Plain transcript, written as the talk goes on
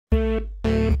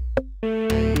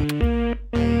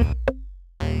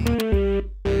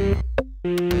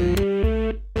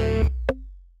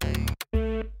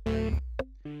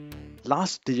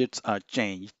last digits are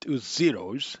changed to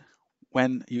zeros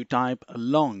when you type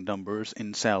long numbers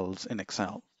in cells in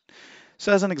Excel.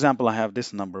 So as an example, I have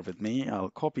this number with me.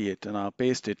 I'll copy it and I'll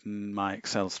paste it in my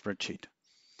Excel spreadsheet.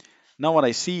 Now what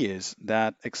I see is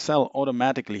that Excel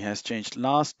automatically has changed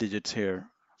last digits here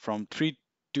from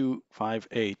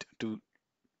 3258 to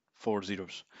 4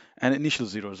 zeros, and initial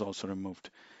zero is also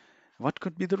removed. What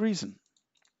could be the reason?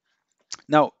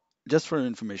 Now, just for your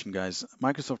information, guys,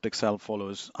 Microsoft Excel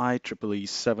follows IEEE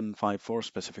 754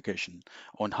 specification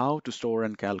on how to store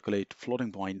and calculate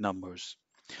floating point numbers.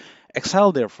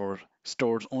 Excel, therefore,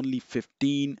 stores only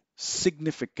 15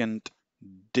 significant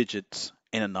digits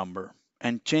in a number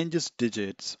and changes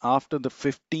digits after the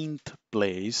 15th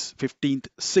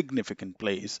significant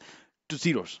place to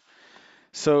zeros.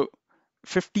 So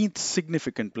 15th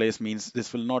significant place means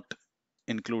this will not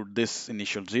include this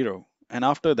initial zero. And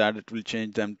after that, it will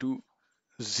change them to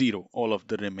zero, all of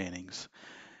the remainings.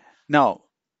 Now,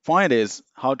 point is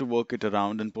how to work it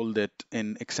around and pull that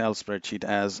in Excel spreadsheet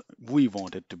as we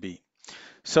want it to be.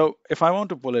 So if I want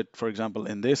to pull it, for example,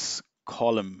 in this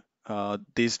column,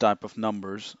 these type of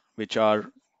numbers, which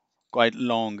are quite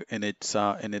long in its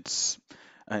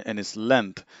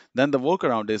length, then the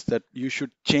workaround is that you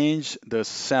should change the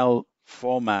cell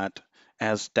format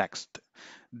as text,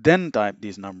 then type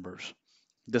these numbers.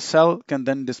 The cell can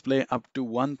then display up to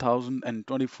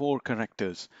 1024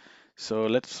 characters. So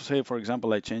let's say, for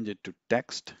example, I change it to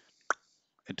text.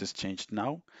 It is changed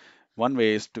now. One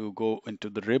way is to go into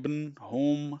the ribbon,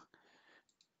 home,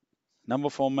 number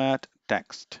format,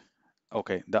 text.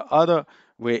 Okay, the other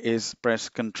way is press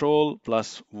Control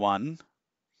plus 1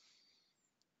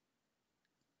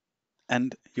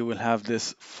 and you will have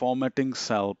this formatting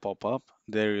cell pop up.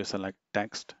 There you select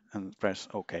text and press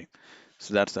OK.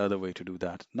 So that's the other way to do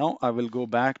that. Now I will go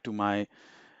back to my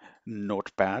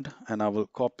notepad and I will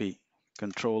copy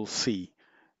Control C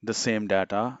the same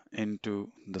data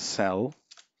into the cell.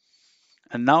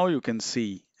 And now you can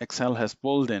see Excel has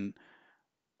pulled in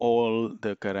all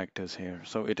the characters here.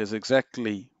 So it is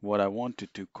exactly what I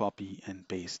wanted to copy and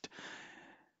paste.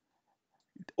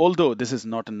 Although this is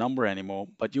not a number anymore,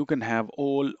 but you can have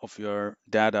all of your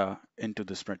data into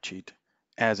the spreadsheet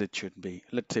as it should be.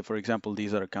 Let's say, for example,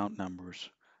 these are account numbers,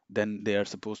 then they are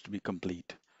supposed to be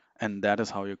complete. And that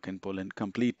is how you can pull in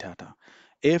complete data.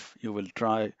 If you will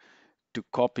try to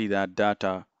copy that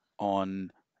data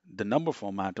on the number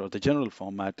format or the general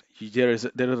format,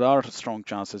 there are strong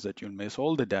chances that you'll miss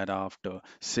all the data after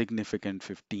significant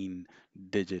 15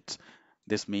 digits.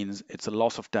 This means it's a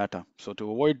loss of data. So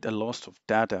to avoid the loss of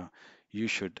data, you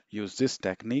should use this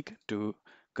technique to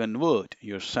convert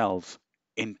your cells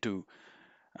into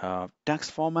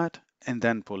text format and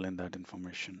then pull in that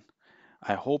information.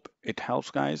 I hope it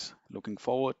helps, guys. Looking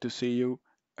forward to see you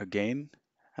again.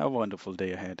 Have a wonderful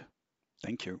day ahead.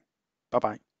 Thank you. Bye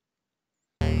bye.